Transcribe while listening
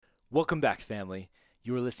Welcome back, family.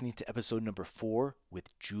 You are listening to episode number 4 with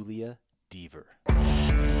Julia Deaver.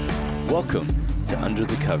 Welcome to Under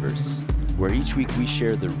the Covers, where each week we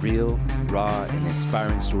share the real, raw, and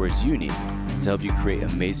inspiring stories you need to help you create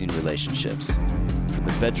amazing relationships, from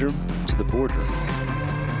the bedroom to the boardroom.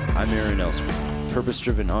 I'm Aaron Ellsworth,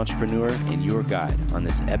 purpose-driven entrepreneur and your guide on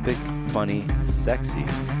this epic, funny, sexy,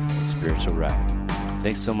 and spiritual ride.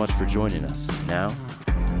 Thanks so much for joining us. Now,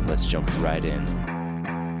 let's jump right in.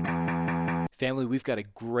 Family, we've got a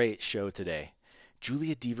great show today.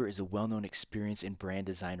 Julia Deaver is a well-known experience and brand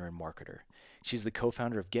designer and marketer. She's the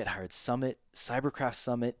co-founder of Get Hired Summit, Cybercraft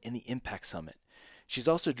Summit, and the Impact Summit. She's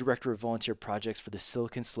also director of volunteer projects for the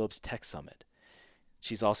Silicon Slopes Tech Summit.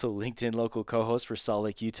 She's also LinkedIn local co-host for Salt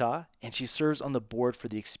Lake, Utah, and she serves on the board for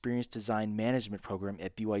the Experience Design Management program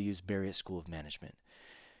at BYU's Marriott School of Management.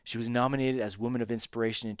 She was nominated as Woman of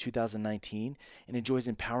Inspiration in 2019 and enjoys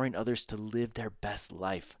empowering others to live their best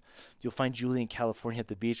life. You'll find Julie in California at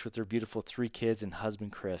the beach with her beautiful 3 kids and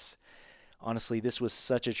husband, Chris. Honestly, this was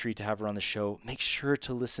such a treat to have her on the show. Make sure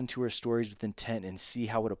to listen to her stories with intent and see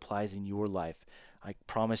how it applies in your life. I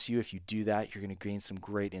promise you, if you do that, you're going to gain some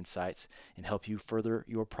great insights and help you further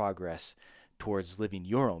your progress towards living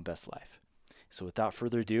your own best life. So without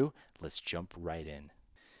further ado, let's jump right in.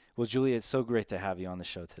 Well, Julia, it's so great to have you on the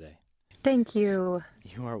show today. Thank you.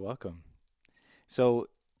 You are welcome. So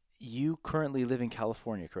you currently live in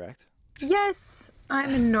California, correct? Yes,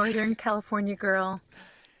 I'm a Northern California girl.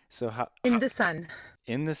 So in the sun.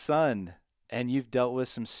 In the sun. And you've dealt with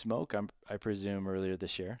some smoke, I presume, earlier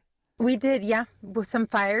this year? We did, yeah, with some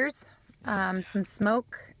fires, some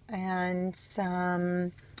smoke, and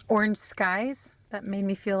some orange skies. That made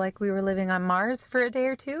me feel like we were living on Mars for a day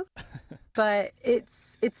or two. But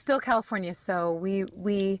it's still California, so we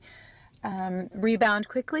rebound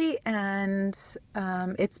quickly, and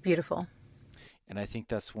it's beautiful. And I think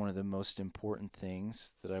that's one of the most important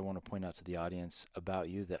things that I want to point out to the audience about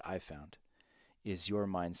you that I found is your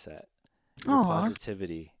mindset, your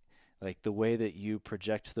positivity, like the way that you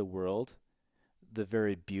project to the world, the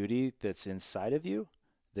very beauty that's inside of you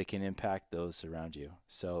that can impact those around you.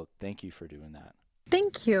 So thank you for doing that.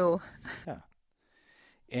 Thank you. Yeah.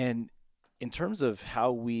 And in terms of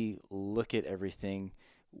how we look at everything,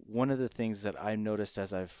 one of the things that I noticed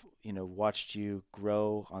as I've, watched you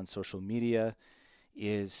grow on social media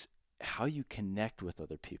is how you connect with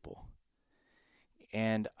other people.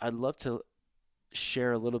 And I'd love to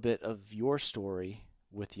share a little bit of your story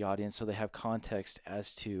with the audience so they have context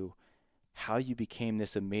as to how you became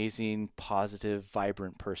this amazing, positive,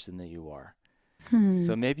 vibrant person that you are.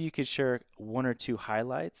 So maybe you could share 1 or 2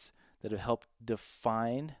 highlights that have helped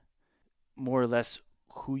define more or less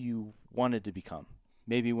who you wanted to become,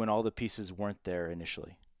 maybe when all the pieces weren't there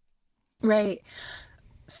initially. Right.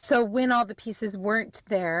 So when all the pieces weren't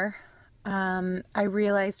there, I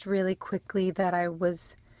realized really quickly that I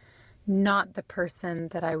was not the person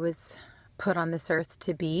that I was put on this earth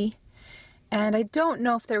to be. And I don't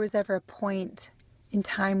know if there was ever a point in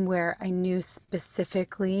time where I knew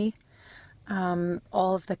specifically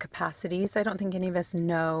all of the capacities. I don't think any of us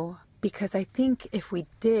know, because I think if we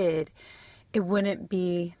did, it wouldn't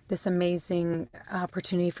be this amazing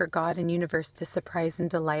opportunity for God and universe to surprise and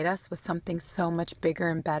delight us with something so much bigger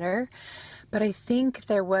and better. But I think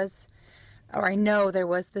there was, or I know there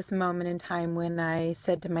was this moment in time when I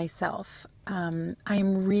said to myself, I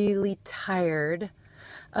am really tired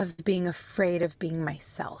of being afraid of being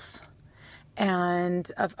myself,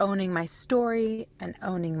 and of owning my story and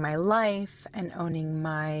owning my life and owning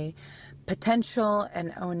my potential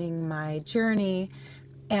and owning my journey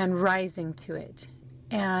and rising to it.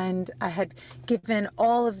 And I had given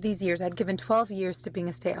all of these years, I'd given 12 years to being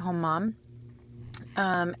a stay-at-home mom,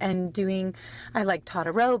 and I taught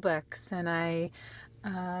aerobics, and I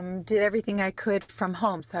did everything I could from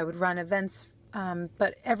home. So I would run events,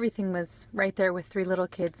 but everything was right there with 3 little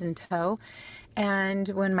kids in tow. And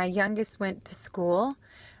when my youngest went to school,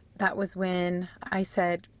 that was when I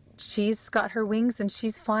said, she's got her wings and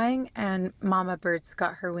she's flying, and Mama Bird's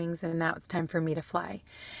got her wings, and now it's time for me to fly.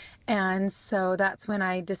 And so that's when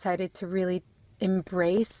I decided to really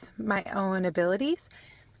embrace my own abilities.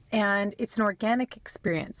 And it's an organic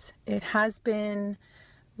experience. It has been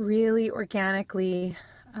really organically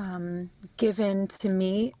given to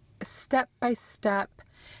me step by step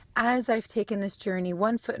as I've taken this journey,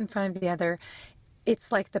 one foot in front of the other.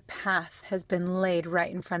 It's like the path has been laid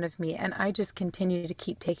right in front of me, and I just continue to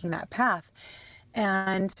keep taking that path.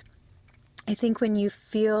 And I think when you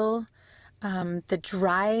feel the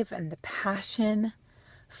drive and the passion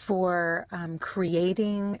for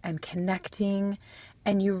creating and connecting,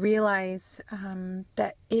 and you realize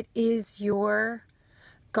that it is your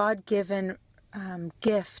God-given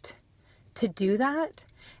gift to do that,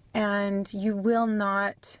 and you will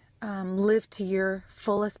not live to your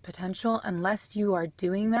fullest potential unless you are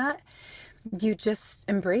doing that. You just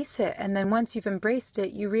embrace it. And then once you've embraced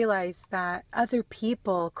it, you realize that other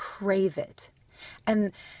people crave it.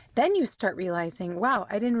 And then you start realizing, wow,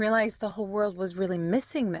 I didn't realize the whole world was really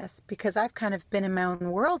missing this, because I've kind of been in my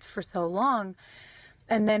own world for so long.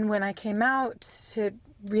 And then when I came out to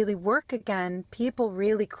really work again, people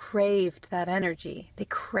really craved that energy. They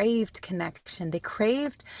craved connection. They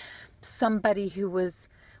craved somebody who was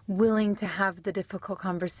willing to have the difficult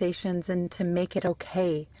conversations and to make it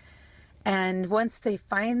okay. And once they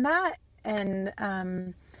find that,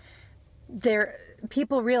 and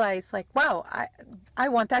people realize, like, wow, I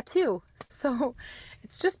want that too. So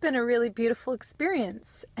it's just been a really beautiful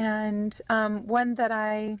experience, and one that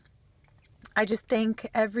I just thank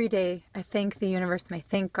every day. I thank the universe and I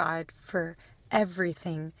thank God for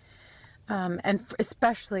everything, and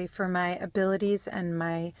especially for my abilities and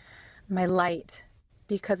my light,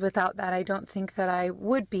 because without that, I don't think that I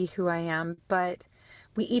would be who I am. But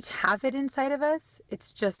we each have it inside of us.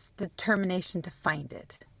 It's just determination to find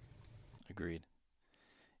it. Agreed.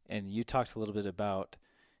 And you talked a little bit about,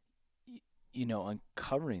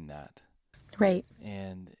 uncovering that. Right.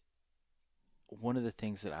 And one of the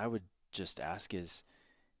things that I would just ask is,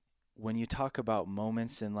 when you talk about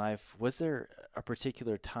moments in life, was there a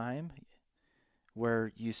particular time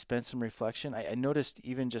where you spent some reflection? I noticed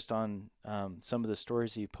even just on some of the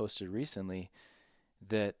stories that you posted recently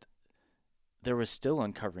that there was still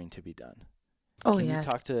uncovering to be done. Oh, Can yes.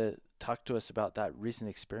 you talk to us about that recent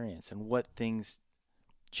experience and what things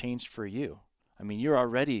changed for you? I mean, you're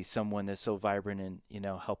already someone that's so vibrant and,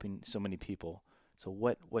 helping so many people. So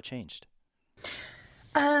what changed?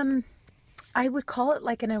 I would call it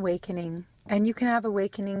like an awakening. And you can have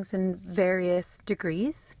awakenings in various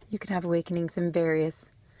degrees. You can have awakenings in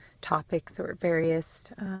various topics or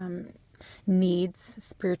various needs,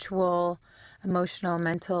 spiritual, emotional,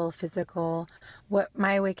 mental, physical. What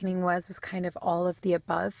my awakening was kind of all of the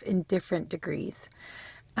above in different degrees.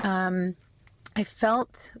 I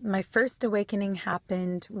felt my first awakening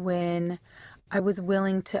happened when I was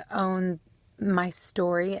willing to own my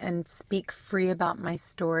story and speak free about my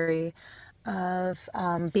story of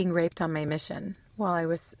being raped on my mission while I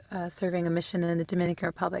was serving a mission in the Dominican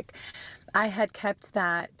Republic. I had kept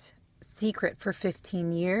that secret for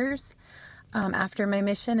 15 years after my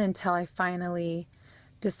mission, until I finally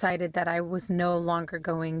decided that I was no longer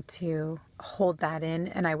going to hold that in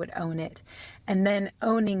and I would own it. And then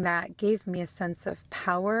owning that gave me a sense of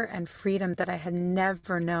power and freedom that I had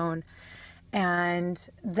never known. And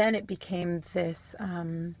then it became this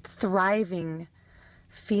thriving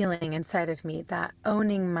feeling inside of me that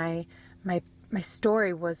owning my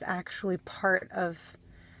story was actually part of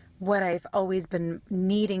what I've always been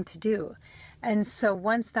needing to do. And so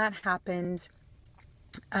once that happened,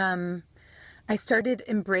 I started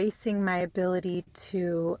embracing my ability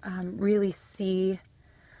to really see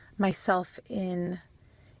myself in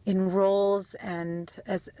roles and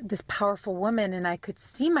as this powerful woman. And I could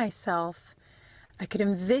see myself, I could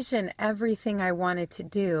envision everything I wanted to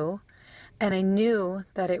do. And I knew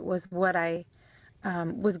that it was what I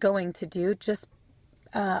was going to do, just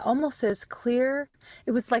almost as clear.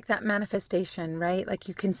 It was like that manifestation, right? Like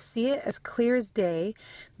you can see it as clear as day.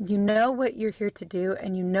 You know what you're here to do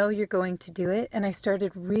and you know you're going to do it. And I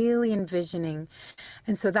started really envisioning.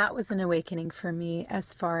 And so that was an awakening for me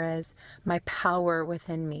as far as my power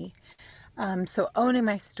within me. So owning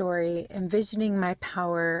my story, envisioning my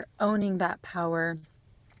power, owning that power,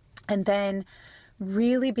 and then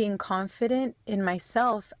really being confident in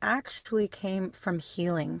myself actually came from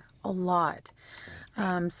healing a lot.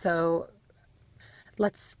 So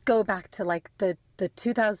let's go back to like the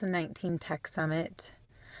 2019 Tech Summit,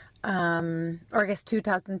 or I guess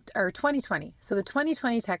 2020. So the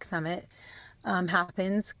 2020 Tech Summit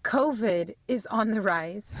happens. COVID is on the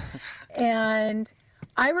rise. And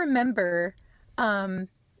I remember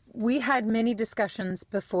we had many discussions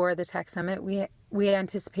before the Tech Summit. We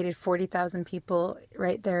anticipated 40,000 people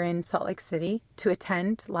right there in Salt Lake City to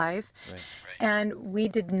attend live. Right. And we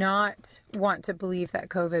did not want to believe that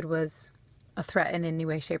COVID was a threat in any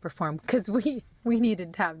way, shape, or form, because we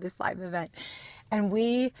needed to have this live event. And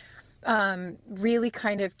we really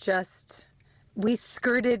kind of we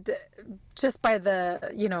skirted just by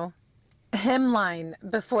the, hemline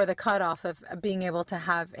before the cutoff of being able to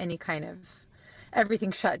have any kind of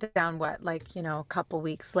everything shut down, a couple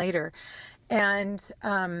weeks later. And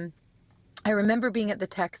I remember being at the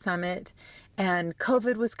Tech Summit and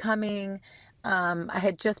COVID was coming. I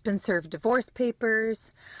had just been served divorce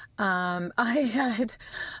papers. My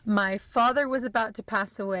father was about to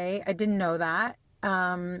pass away. I didn't know that.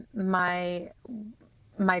 My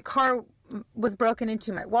car was broken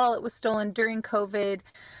into. My wallet was stolen during COVID.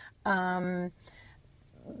 Um,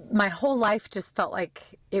 my whole life just felt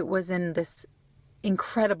like it was in this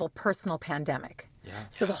incredible personal pandemic. Yeah.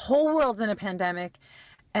 So the whole world's in a pandemic,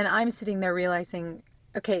 and I'm sitting there realizing,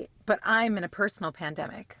 okay, but I'm in a personal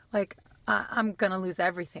pandemic. Like, I'm going to lose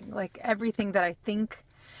everything, like everything that I think.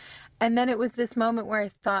 And then it was this moment where I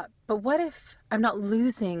thought, but what if I'm not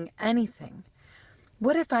losing anything?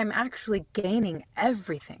 What if I'm actually gaining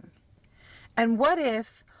everything? And what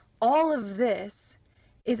if all of this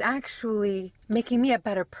is actually making me a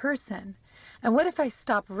better person? And what if I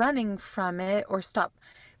stop running from it, or stop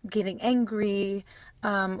getting angry,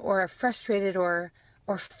 or frustrated, or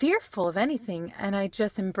fearful of anything, and I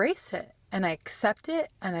just embrace it, and I accept it,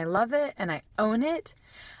 and I love it, and I own it,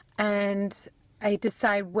 and I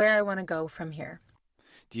decide where I want to go from here.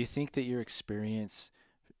 Do you think that your experience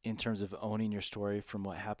in terms of owning your story from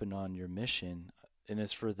what happened on your mission, and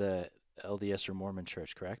it's for the LDS or Mormon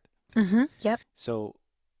church, correct? Mm-hmm. Yep. So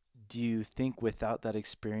do you think without that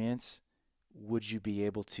experience, would you be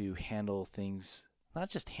able to handle things, not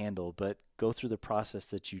just handle, but go through the process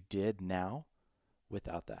that you did now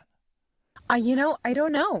without that? I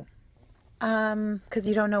don't know. Because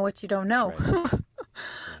you don't know what you don't know. Right.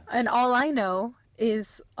 And all I know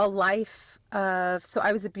is a life of, so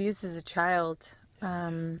I was abused as a child.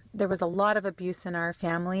 There was a lot of abuse in our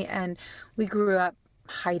family, and we grew up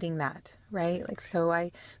hiding that, right? Like, so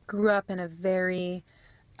I grew up in a very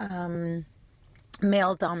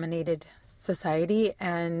male-dominated society,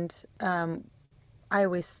 and I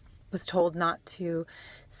always was told not to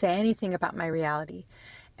say anything about my reality.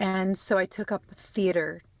 And so I took up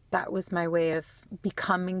theater. That was my way of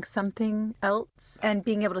becoming something else and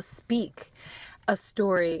being able to speak a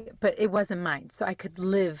story, but it wasn't mine. So I could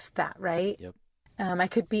live that, right? Yep. I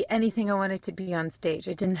could be anything I wanted to be on stage.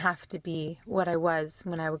 I didn't have to be what I was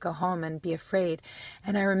when I would go home and be afraid.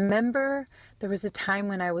 And I remember there was a time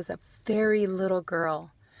when I was a very little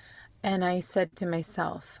girl, and I said to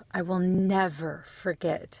myself, I will never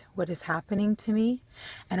forget what is happening to me,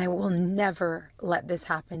 and I will never let this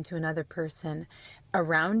happen to another person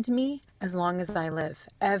around me as long as I live,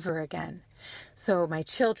 ever again. So my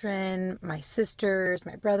children, my sisters,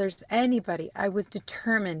 my brothers, anybody, I was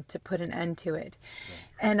determined to put an end to it.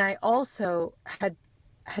 And I also had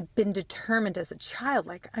been determined as a child,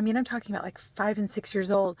 like, I mean, I'm talking about like 5 and 6 years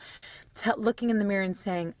old, looking in the mirror and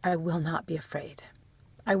saying, I will not be afraid.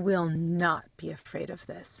 I will not be afraid of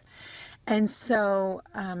this. And so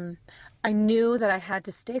I knew that I had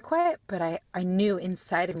to stay quiet, but I knew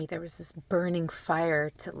inside of me there was this burning fire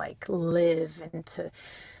to like live and to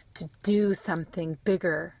do something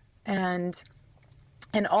bigger. And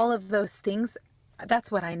all of those things,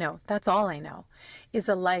 that's what I know. That's all I know, is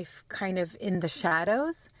a life kind of in the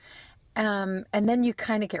shadows. And then you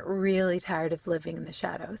kind of get really tired of living in the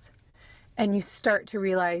shadows. And you start to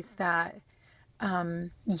realize that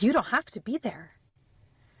you don't have to be there.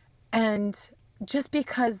 And just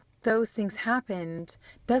because those things happened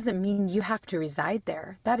doesn't mean you have to reside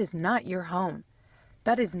there. That is not your home.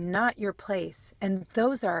 That is not your place. And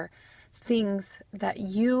those are things that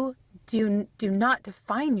you do not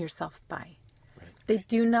define yourself by. Right. They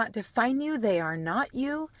do not define you. They are not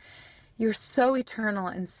you. You're so eternal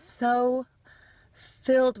and so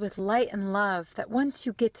filled with light and love that once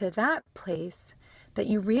you get to that place, that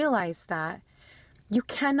you realize that you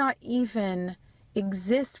cannot even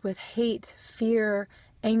exist with hate, fear,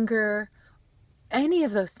 anger, any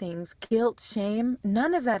of those things, guilt, shame.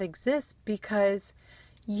 None of that exists because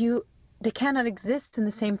they cannot exist in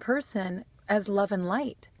the same person as love and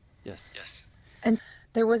light. Yes. And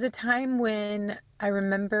there was a time when I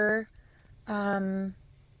remember,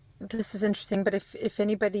 this is interesting, but if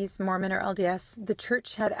anybody's Mormon or LDS, the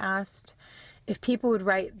church had asked if people would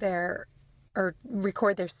write or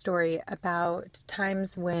record their story about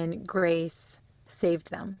times when grace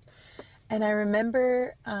saved them. And I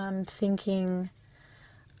remember thinking,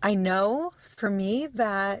 I know for me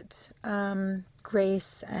that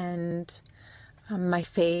grace and my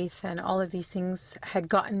faith and all of these things had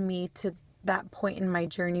gotten me to that point in my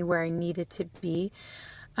journey where I needed to be.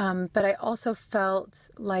 But I also felt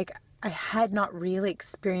like I had not really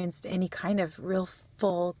experienced any kind of real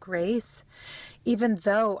full grace, even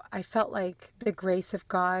though I felt like the grace of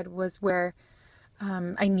God was where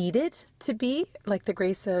I needed to be, like the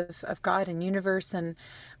grace of God and universe and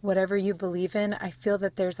whatever you believe in. I feel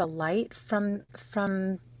that there's a light from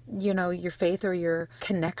your faith or your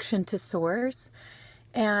connection to source.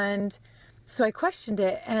 And So I questioned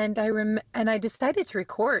it, and I decided to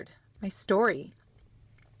record my story.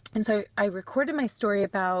 And so I recorded my story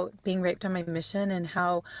about being raped on my mission, and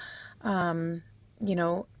how, um, you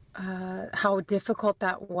know, how difficult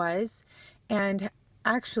that was. And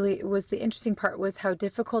actually, it was the interesting part was how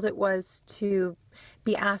difficult it was to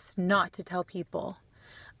be asked not to tell people,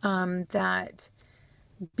 that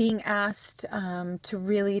being asked, to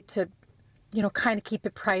really to kind of keep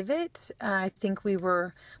it private. I think we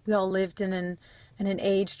all lived in an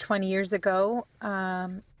age 20 years ago,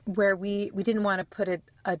 where we didn't want to put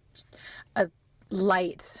a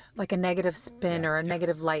light, like a negative spin or a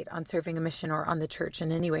negative light on serving a mission or on the church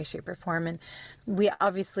in any way, shape, or form. And we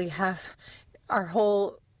obviously have our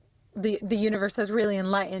whole, the universe has really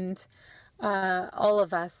enlightened all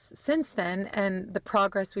of us since then, and the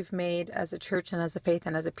progress we've made as a church and as a faith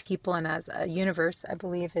and as a people and as a universe, I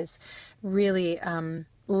believe, is really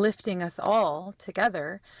lifting us all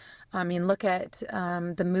together. I mean, look at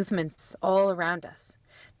the movements all around us.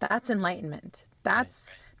 That's enlightenment.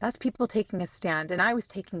 That's people taking a stand. And I was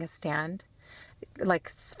taking a stand. Like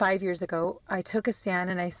 5 years ago, I took a stand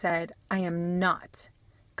and I said, I am not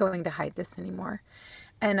going to hide this anymore.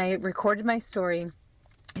 And I recorded my story.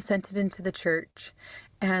 I sent it into the church,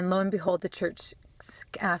 and lo and behold, the church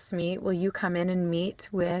asked me, will you come in and meet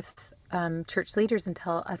with church leaders and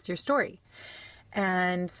tell us your story?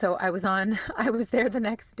 And so I was there the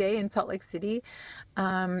next day in Salt Lake City,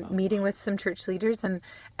 meeting with some church leaders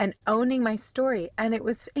and owning my story. And it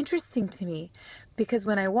was interesting to me because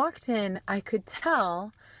when I walked in, I could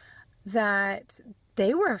tell that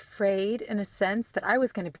they were afraid, in a sense, that I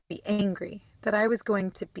was going to be angry, that I was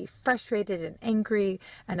going to be frustrated and angry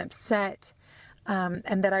and upset,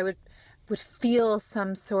 and that I would feel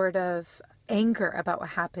some sort of anger about what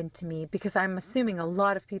happened to me, because I'm assuming a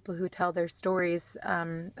lot of people who tell their stories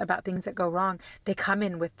about things that go wrong, they come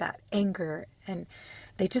in with that anger and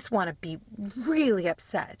they just want to be really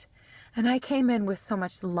upset. And I came in with so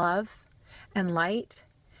much love and light,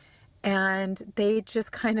 and they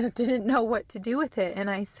just kind of didn't know what to do with it. And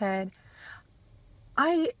I said,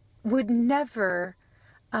 I would never,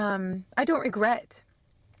 I don't regret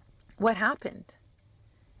what happened.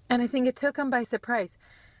 And I think it took them by surprise.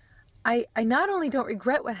 I not only don't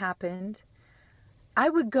regret what happened, I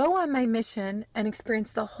would go on my mission and experience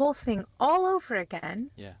the whole thing all over again.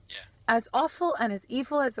 Yeah. As awful and as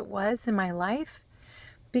evil as it was in my life,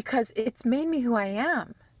 because it's made me who I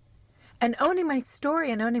am. And owning my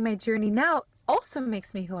story and owning my journey now also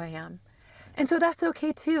makes me who I am. And so that's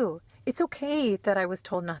okay too. It's okay that I was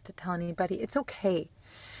told not to tell anybody. It's okay.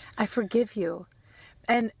 I forgive you.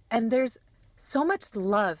 And there's so much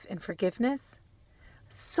love in forgiveness.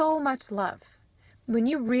 So much love. When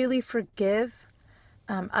you really forgive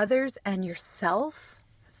others and yourself,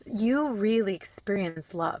 you really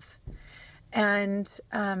experience love. And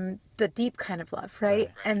the deep kind of love,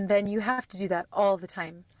 right? And then you have to do that all the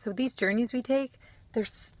time. So these journeys we take,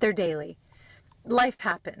 they're daily. Life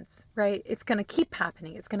happens, right? It's going to keep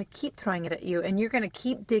happening. It's going to keep throwing it at you. And you're going to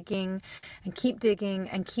keep digging and keep digging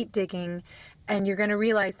and keep digging. And you're going to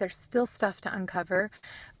realize there's still stuff to uncover.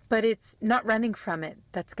 But it's not running from it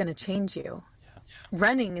that's going to change you.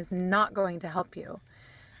 Running is not going to help you.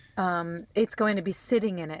 It's going to be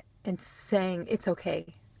sitting in it and saying, it's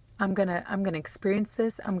okay. I'm gonna experience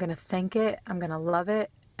this. I'm gonna thank it. I'm gonna love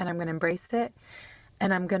it, and I'm gonna embrace it.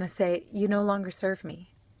 And I'm gonna say, you no longer serve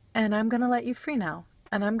me, and I'm gonna let you free now.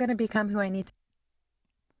 And I'm gonna become who I need to.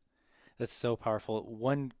 That's so powerful.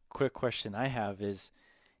 One quick question I have is,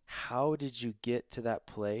 how did you get to that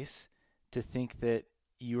place to think that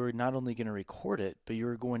you were not only going to record it, but you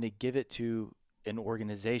were going to give it to an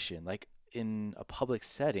organization, like in a public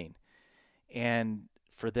setting, and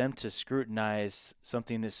for them to scrutinize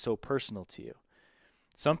something that's so personal to you?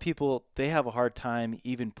 Some people, they have a hard time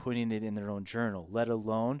even putting it in their own journal, let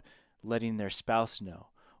alone letting their spouse know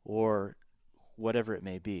or whatever it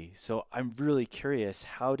may be. So I'm really curious,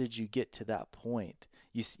 how did you get to that point?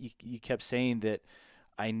 You kept saying that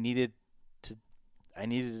I needed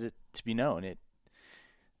it to be known.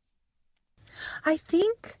 I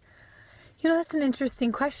think, that's an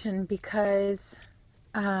interesting question, because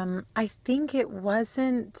I think it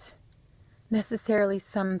wasn't necessarily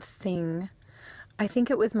something. I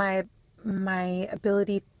think it was my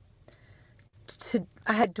ability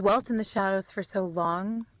I had dwelt in the shadows for so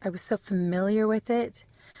long. I was so familiar with it.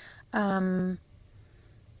 And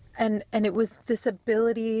it was this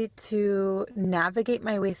ability to navigate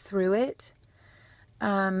my way through it.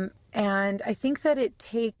 And I think that it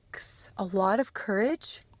takes a lot of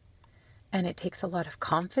courage, and it takes a lot of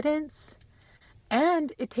confidence,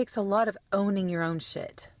 and it takes a lot of owning your own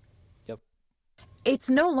shit. Yep. It's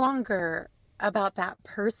no longer about that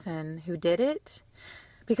person who did it.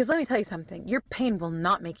 Because let me tell you something, your pain will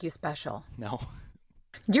not make you special. No.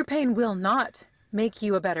 Your pain will not make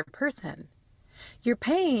you a better person. Your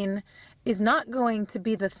pain is not going to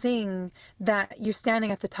be the thing that you're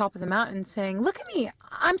standing at the top of the mountain saying, look at me,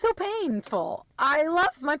 I'm so painful. I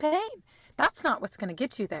love my pain. That's not what's going to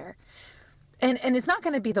get you there. And it's not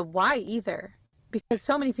going to be the why either, because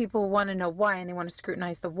so many people want to know why, and they want to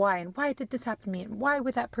scrutinize the why, and why did this happen to me, and why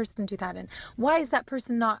would that person do that, and why is that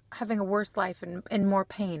person not having a worse life and more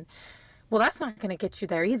pain? Well, that's not going to get you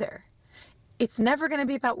there either. It's never going to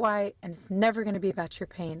be about why, and it's never going to be about your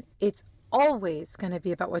pain. It's always going to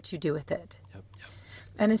be about what you do with it. Yep.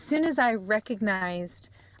 And as soon as I recognized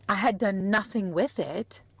I had done nothing with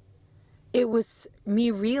it, it was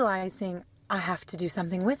me realizing I have to do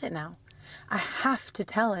something with it now. I have to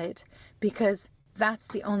tell it, because that's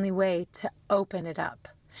the only way to open it up.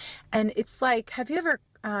 And it's like, have you ever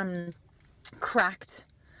cracked,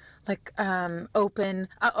 like open,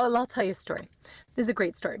 I'll tell you a story. This is a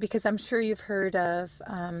great story, because I'm sure you've heard of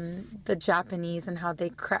the Japanese and how they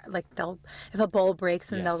crack, like if a bowl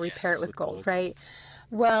breaks and they'll repair it with gold, right?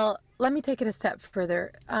 Well, let me take it a step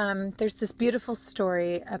further. There's this beautiful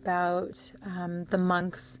story about the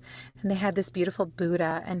monks, and they had this beautiful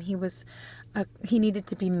Buddha, and he needed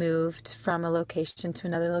to be moved from a location to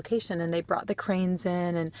another location, and they brought the cranes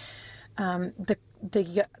in, and the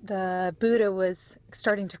Buddha was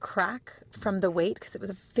starting to crack from the weight, because it was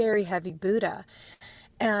a very heavy Buddha,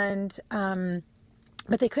 and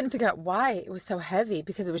but they couldn't figure out why it was so heavy,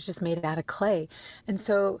 because it was just made out of clay, and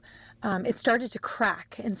so it started to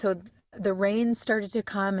crack, and so the rain started to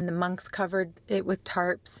come, and the monks covered it with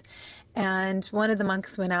tarps. And one of the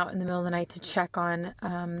monks went out in the middle of the night to check on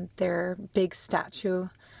their big statue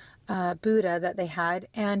Buddha that they had,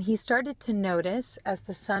 and he started to notice, as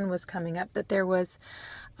the sun was coming up, that there was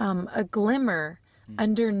a glimmer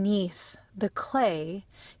underneath the clay.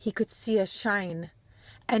 He could see a shine,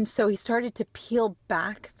 and so he started to peel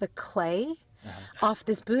back the clay off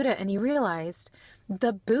this Buddha, and he realized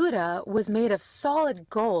the Buddha was made of solid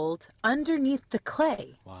gold underneath the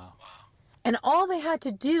clay. Wow. And all they had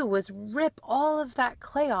to do was rip all of that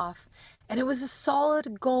clay off, and it was a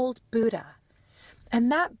solid gold Buddha. And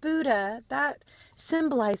that Buddha, that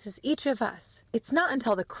symbolizes each of us. It's not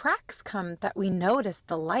until the cracks come that we notice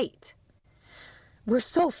the light. We're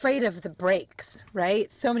so afraid of the breaks, right?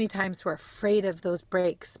 So many times we're afraid of those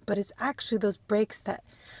breaks, but it's actually those breaks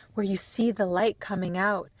where you see the light coming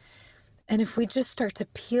out. And if we just start to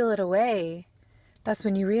peel it away, that's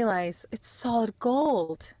when you realize it's solid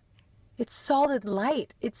gold. It's solid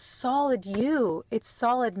light. It's solid you. It's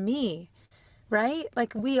solid me, right?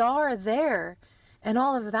 Like, we are there. And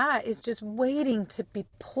all of that is just waiting to be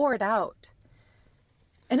poured out.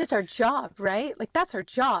 And it's our job, right? Like, that's our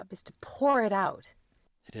job, is to pour it out.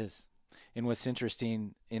 It is. And what's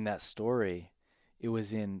interesting in that story, it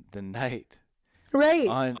was in the night. Right.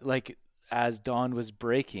 As dawn was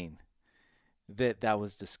breaking, that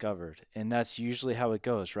was discovered. And that's usually how it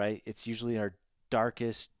goes, right? It's usually our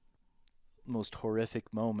darkest, most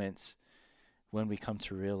horrific moments when we come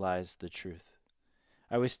to realize the truth.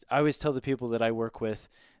 I always tell the people that I work with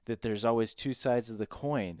that there's always two sides of the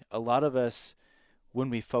coin. A lot of us, when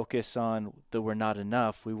we focus on that we're not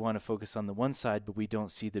enough, we want to focus on the one side, but we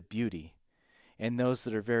don't see the beauty. And those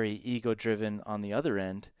that are very ego-driven on the other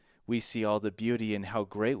end, we see all the beauty and how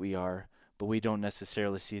great we are, but we don't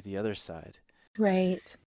necessarily see the other side.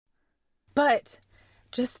 Right. But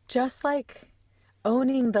just like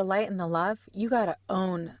owning the light and the love, you got to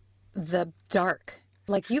own the dark.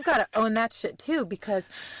 Like, you got to own that shit too, because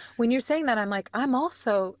when you're saying that, I'm like, I'm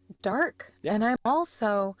also dark, and I'm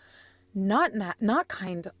also not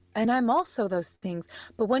kind, and I'm also those things.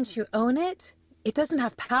 But once you own it, it doesn't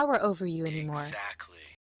have power over you anymore. Exactly.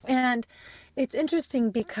 And it's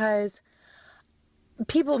interesting because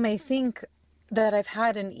people may think that I've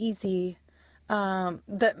had an easy,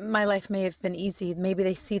 that my life may have been easy. Maybe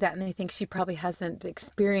they see that and they think she probably hasn't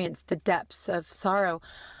experienced the depths of sorrow.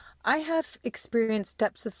 I have experienced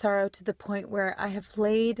depths of sorrow to the point where I have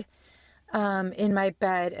laid in my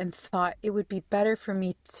bed and thought it would be better for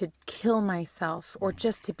me to kill myself or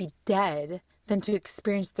just to be dead than to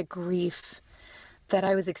experience the grief that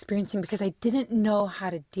I was experiencing, because I didn't know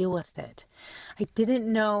how to deal with it. I didn't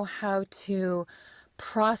know how to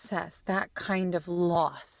process that kind of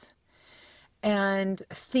loss, and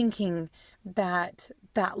thinking that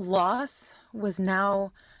that loss was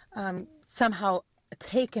now somehow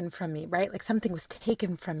taken from me, right? Like something was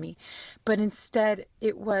taken from me. But instead,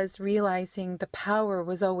 it was realizing the power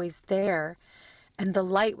was always there and the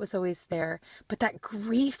light was always there. But that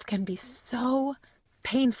grief can be so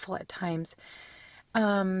painful at times.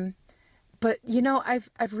 But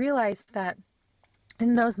I've realized that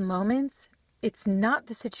in those moments, it's not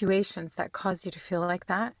the situations that cause you to feel like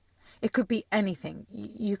that. It could be anything.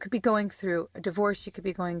 You could be going through a divorce. You could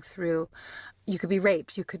be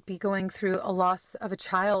raped. You could be going through a loss of a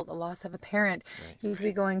child, a loss of a parent. Right. You could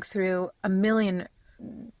be going through a million,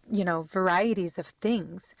 varieties of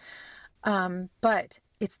things. But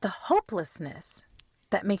it's the hopelessness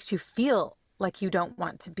that makes you feel like you don't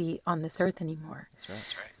want to be on this earth anymore. That's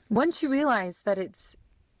right. Once you realize that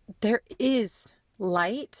there is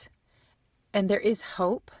light and there is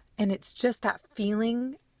hope, and it's just that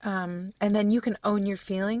feeling, and then you can own your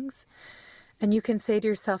feelings, and you can say to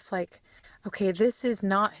yourself, like, okay, this is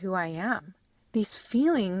not who I am. These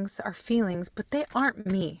feelings are feelings, but they aren't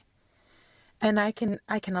me. And I can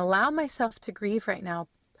allow myself to grieve right now,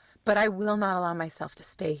 but I will not allow myself to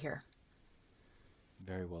stay here.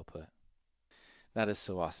 Very well put. That is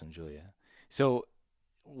so awesome, Julia. So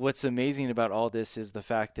what's amazing about all this is the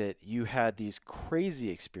fact that you had these crazy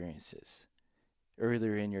experiences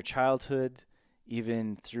earlier in your childhood,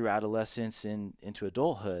 even through adolescence and into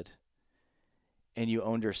adulthood, and you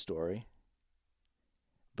owned your story.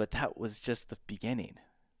 But that was just the beginning.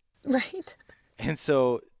 Right. And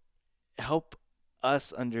so help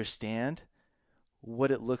us understand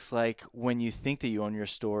what it looks like when you think that you own your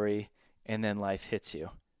story and then life hits you.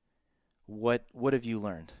 What have you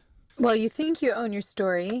learned? Well, you think you own your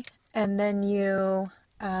story, and then you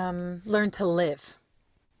learn to live.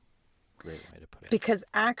 Great way to put it. Because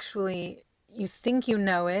actually, you think you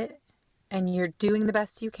know it, and you're doing the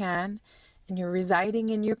best you can, and you're residing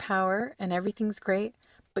in your power, and everything's great,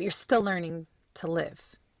 but you're still learning to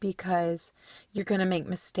live, because you're going to make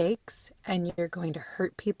mistakes, and you're going to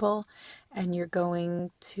hurt people, and you're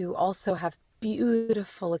going to also have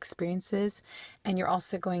beautiful experiences, and you're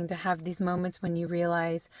also going to have these moments when you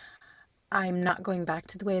realize, I'm not going back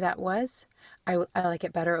to the way that was. I like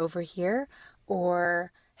it better over here.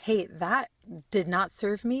 Or, hey, that did not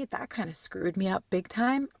serve me. That kind of screwed me up big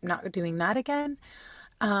time. I'm not doing that again.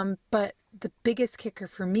 But the biggest kicker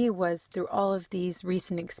for me was through all of these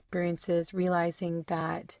recent experiences, realizing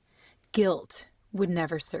that guilt would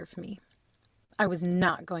never serve me. I was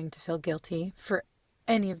not going to feel guilty for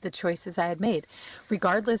any of the choices I had made,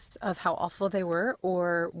 regardless of how awful they were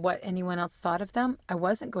or what anyone else thought of them. I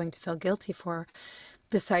wasn't going to feel guilty for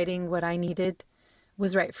deciding what I needed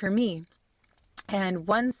was right for me. And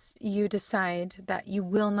once you decide that you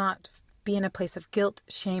will not be in a place of guilt,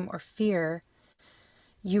 shame, or fear,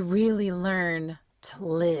 you really learn to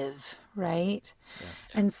live, right? Yeah.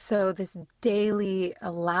 And so this daily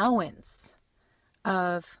allowance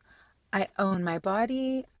of, I own my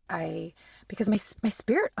body, because my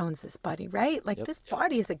spirit owns this body, right? Like, this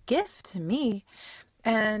body is a gift to me.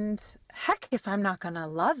 And heck, if I'm not going to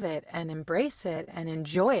love it and embrace it and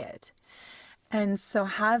enjoy it. And so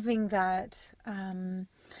having that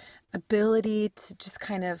ability to just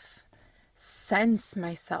kind of sense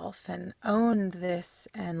myself and own this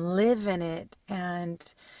and live in it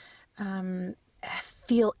and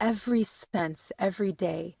feel every sense every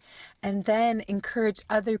day, and then encourage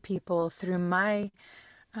other people through my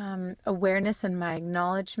awareness and my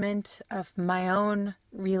acknowledgement of my own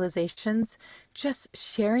realizations. Just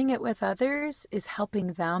sharing it with others is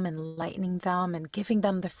helping them, enlightening them, and giving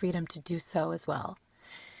them the freedom to do so as well.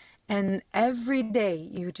 And every day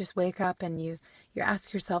you just wake up and you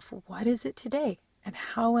ask yourself, what is it today? And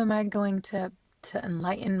how am I going to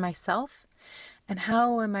enlighten myself? And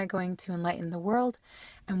how am I going to enlighten the world?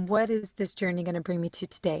 And what is this journey going to bring me to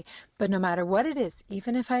today? But no matter what it is,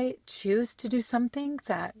 even if I choose to do something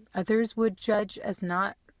that others would judge as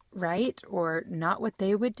not right or not what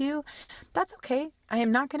they would do, that's okay. I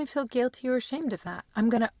am not going to feel guilty or ashamed of that. I'm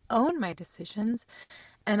going to own my decisions,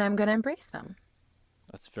 and I'm going to embrace them.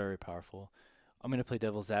 That's very powerful. I'm going to play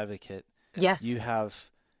devil's advocate. Yes. You have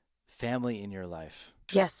family in your life.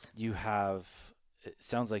 Yes. It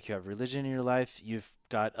sounds like you have religion in your life. You've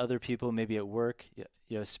got other people maybe at work.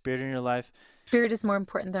 You have spirit in your life. Spirit is more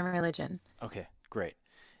important than religion. Okay, great.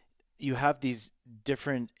 You have these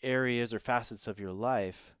different areas or facets of your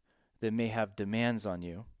life that may have demands on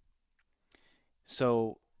you.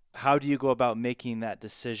 So how do you go about making that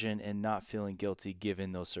decision and not feeling guilty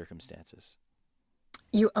given those circumstances?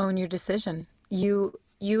 You own your decision. You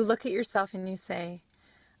look at yourself and you say,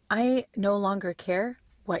 I no longer care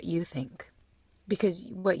what you think. Because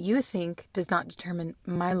what you think does not determine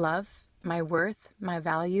my love, my worth, my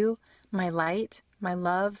value, my light, my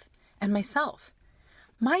love, and myself.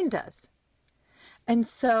 Mine does. And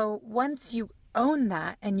so once you own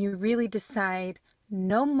that and you really decide,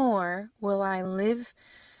 no more will I live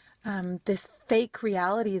this fake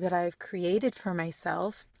reality that I've created for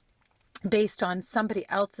myself based on somebody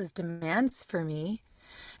else's demands for me.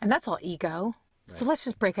 And that's all ego. So Right. let's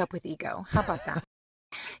just break up with ego. How about that?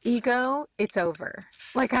 Ego, it's over.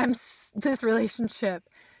 Like this relationship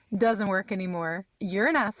doesn't work anymore. You're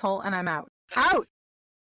an asshole and I'm out. Out.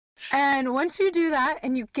 And once you do that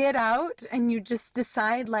and you get out and you just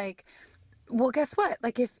decide like, well, guess what?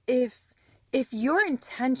 Like if your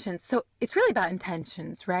intentions, so it's really about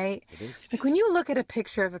intentions, right? It is. Like when you look at a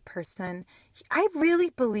picture of a person, I really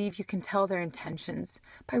believe you can tell their intentions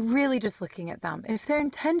by really just looking at them. If their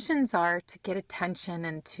intentions are to get attention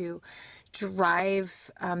and to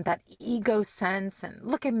drive that ego sense and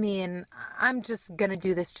look at me and I'm just going to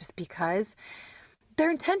do this just because, their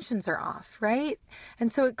intentions are off, right?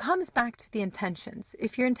 And so it comes back to the intentions.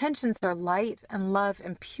 If your intentions are light and love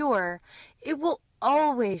and pure, it will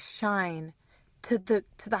always shine to the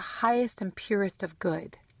highest and purest of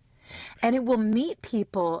good. And it will meet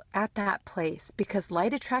people at that place because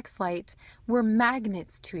light attracts light. We're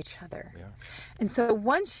magnets to each other. We are. And so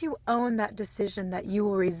once you own that decision that you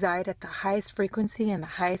will reside at the highest frequency and the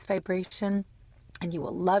highest vibration, and you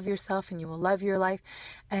will love yourself and you will love your life,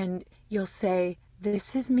 and you'll say,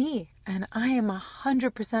 this is me, and I am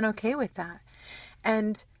 100% okay with that.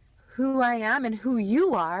 And who I am and who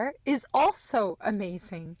you are is also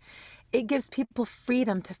amazing. It gives people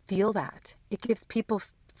freedom to feel that. It gives people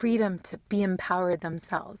freedom to be empowered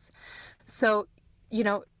themselves. So,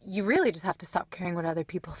 you really just have to stop caring what other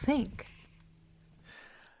people think.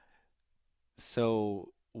 So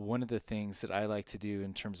one of the things that I like to do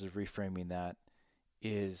in terms of reframing that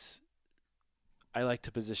is I like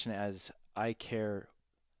to position it as I care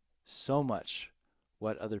so much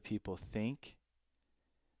what other people think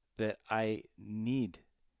that I need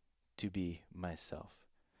to be myself,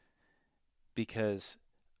 because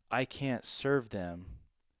I can't serve them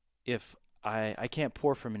if I can't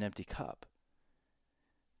pour from an empty cup.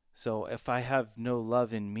 So if I have no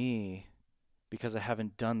love in me because I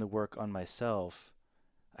haven't done the work on myself,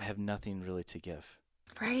 I have nothing really to give.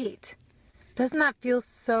 Right. Doesn't that feel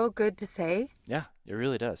so good to say? Yeah, it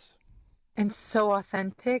really does. And so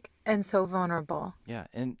authentic and so vulnerable. Yeah,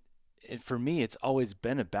 and for me, it's always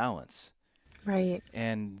been a balance. Right.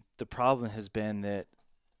 And the problem has been that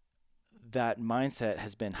mindset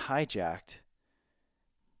has been hijacked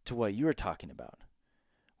to what you were talking about,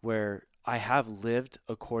 where I have lived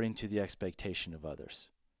according to the expectation of others.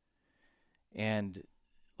 And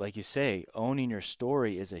like you say, owning your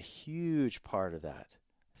story is a huge part of that.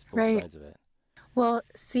 It's both Right. sides of it. Well,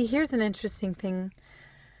 see, here's an interesting thing.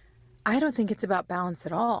 I don't think it's about balance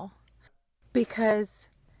at all. Because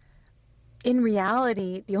in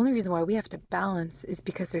reality, the only reason why we have to balance is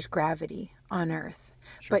because there's gravity on Earth.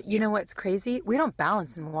 Sure. But you know what's crazy? We don't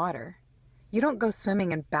balance in water. You don't go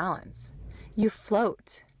swimming and balance. You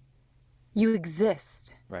float. You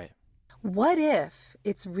exist. Right. What if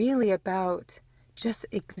it's really about just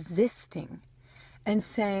existing and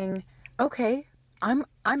saying, okay,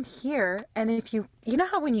 I'm here, and if you know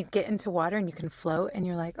how when you get into water and you can float and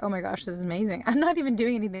you're like, oh my gosh, this is amazing. I'm not even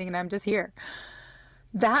doing anything and I'm just here.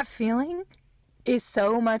 That feeling is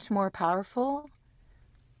so much more powerful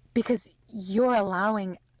because you're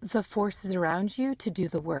allowing the forces around you to do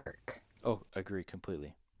the work. Oh, agree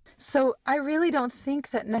completely. So I really don't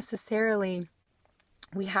think that necessarily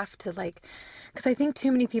we have to because I think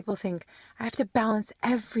too many people think I have to balance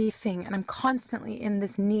everything and I'm constantly in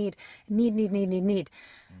this need.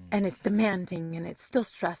 And it's demanding and it's still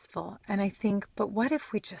stressful. And I think, but what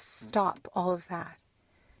if we just stop all of that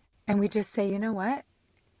and we just say, you know what?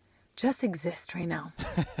 Just exist right now.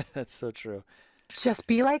 That's so true. Just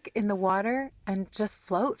be like in the water and just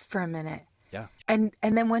float for a minute. Yeah. And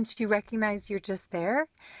then once you recognize you're just there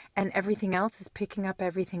and everything else is picking up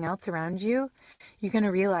everything else around you, you're going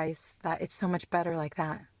to realize that it's so much better like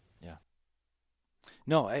that. Yeah.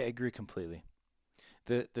 No, I agree completely.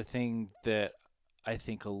 The thing that I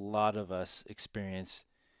think a lot of us experience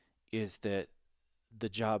is that the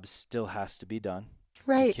job still has to be done.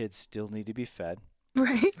 The Right. kids still need to be fed.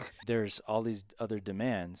 Right. There's all these other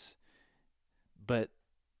demands, but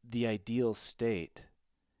the ideal state,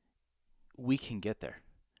 we can get there.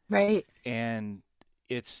 Right. And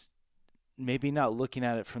it's maybe not looking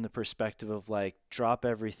at it from the perspective of like drop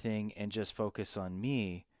everything and just focus on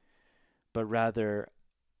me, but rather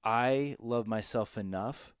I love myself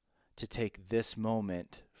enough to take this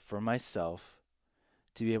moment for myself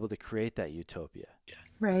to be able to create that utopia.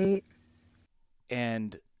 Right.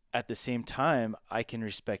 And at the same time, I can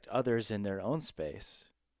respect others in their own space,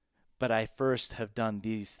 but I first have done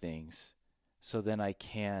these things so then I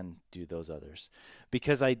can do those others.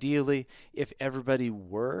 Because ideally, if everybody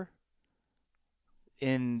were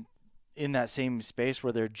in that same space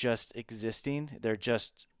where they're just existing, they're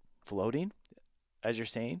just floating, as you're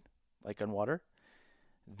saying, like on water,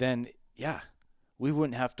 then yeah, we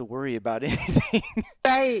wouldn't have to worry about anything.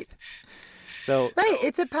 Right. So Right.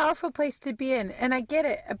 It's a powerful place to be in. And I get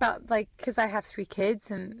it about like, because I have 3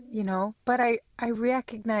 kids and, but I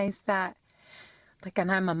recognize that, like,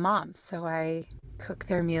 and I'm a mom, so I cook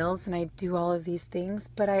their meals and I do all of these things.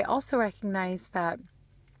 But I also recognize that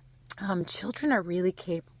children are really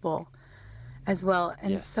capable as well.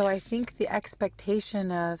 And yes, so I think the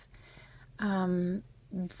expectation of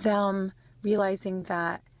them realizing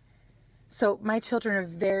that, so my children are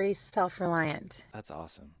very self-reliant. that's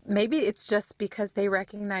awesome. Maybe it's just because they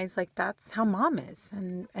recognize like that's how mom is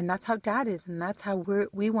and that's how dad is and that's how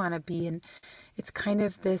we want to be, and it's kind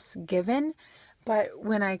of this given. But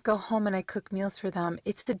when I go home and I cook meals for them,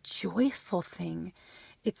 it's the joyful thing.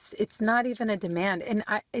 It's not even a demand, and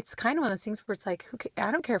it's kind of one of those things where it's like,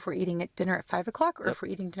 I don't care if we're eating at dinner at 5 o'clock or if we're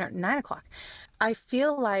eating dinner at 9 o'clock. I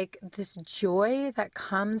feel like this joy that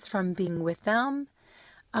comes from being with them,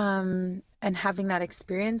 and having that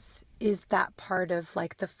experience is that part of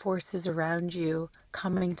like the forces around you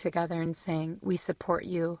coming together and saying, we support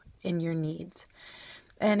you in your needs.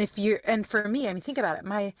 And and for me, I mean, think about it.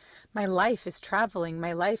 My life is traveling.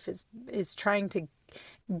 My life is trying to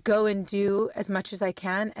go and do as much as I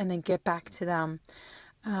can and then get back to them.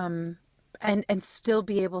 And still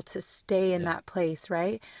be able to stay in that place.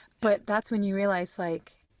 Right. But that's when you realize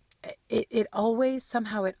like it always,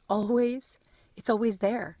 somehow it's always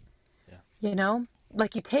there.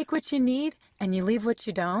 Like you take what you need and you leave what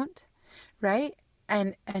you don't. Right.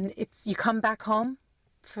 And it's, you come back home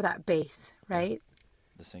for that base, right?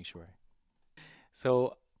 The sanctuary.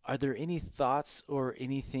 So are there any thoughts or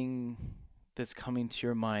anything that's coming to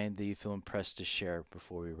your mind that you feel impressed to share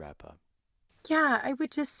before we wrap up? Yeah, I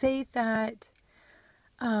would just say that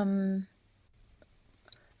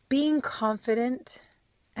being confident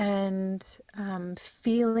and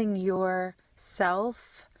feeling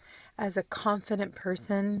yourself as a confident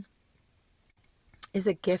person is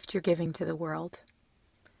a gift you're giving to the world.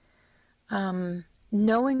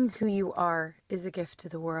 Knowing who you are is a gift to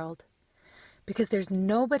the world, because there's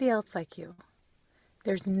nobody else like you.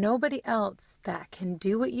 There's nobody else that can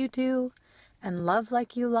do what you do and love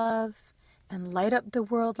like you love and light up the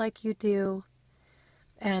world like you do.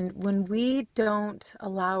 And when we don't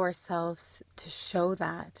allow ourselves to show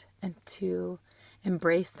that and to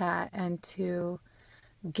embrace that and to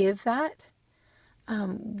give that,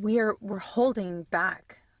 we're holding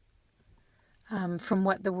back from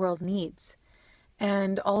what the world needs.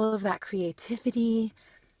 And all of that creativity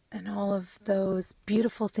and all of those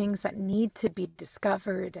beautiful things that need to be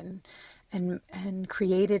discovered and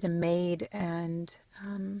created and made and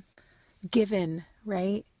given,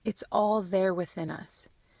 right? It's all there within us.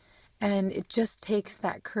 And it just takes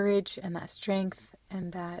that courage and that strength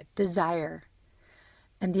and that desire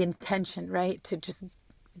and the intention, right? To just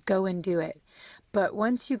go and do it. But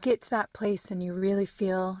once you get to that place and you really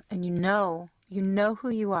feel and you know who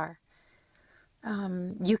you are,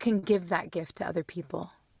 you can give that gift to other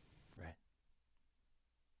people. Right.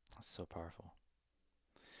 That's so powerful.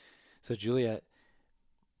 So Juliet,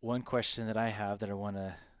 one question that I have that I want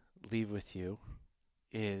to leave with you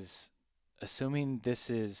is, assuming this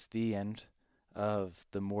is the end of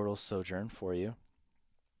the mortal sojourn for you,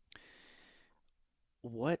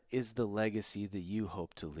 what is the legacy that you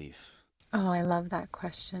hope to leave? Oh, I love that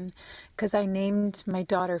question, because I named my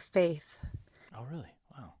daughter Faith. Oh, really?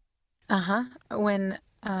 Wow. Uh-huh. When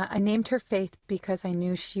I named her Faith because I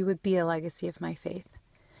knew she would be a legacy of my faith.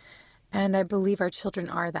 And I believe our children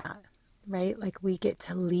are that, right? Like we get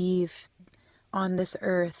to leave on this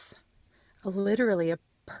earth literally a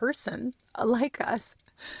person like us.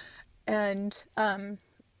 And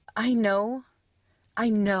I know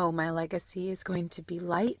my legacy is going to be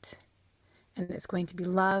light, and it's going to be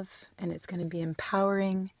love, and it's going to be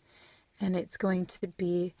empowering, and it's going to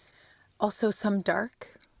be also some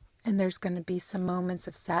dark, and there's going to be some moments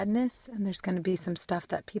of sadness, and there's going to be some stuff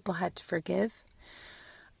that people had to forgive,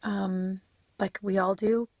 like we all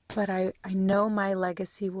do. But I know my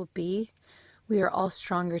legacy will be, we are all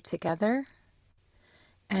stronger together.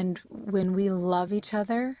 And when we love each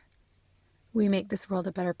other, we make this world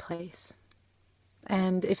a better place.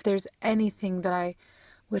 And if there's anything that I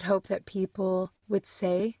would hope that people would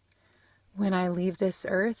say when I leave this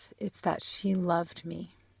earth, it's that she loved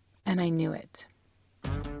me, and I knew it.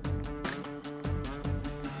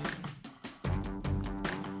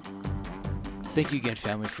 Thank you again,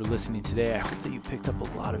 family, for listening today. I hope that you picked up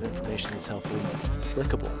a lot of information that's helpful and that's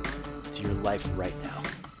applicable to your life right now.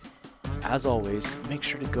 As always, make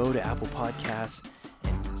sure to go to Apple Podcasts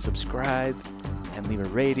subscribe and leave a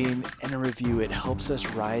rating and a review. It helps us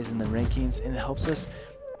rise in the rankings, and it helps us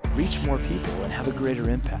reach more people and have a greater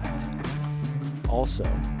impact. Also,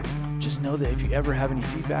 just know that if you ever have any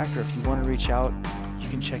feedback or if you want to reach out, you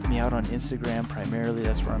can check me out on Instagram primarily.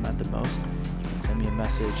 That's where I'm at the most. You can send me a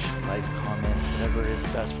message, like, comment, whatever is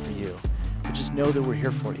best for you. But just know that we're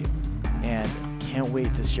here for you, and can't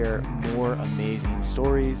wait to share more amazing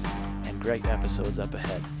stories and great episodes up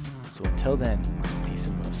ahead. So until then, peace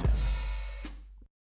and love, fam.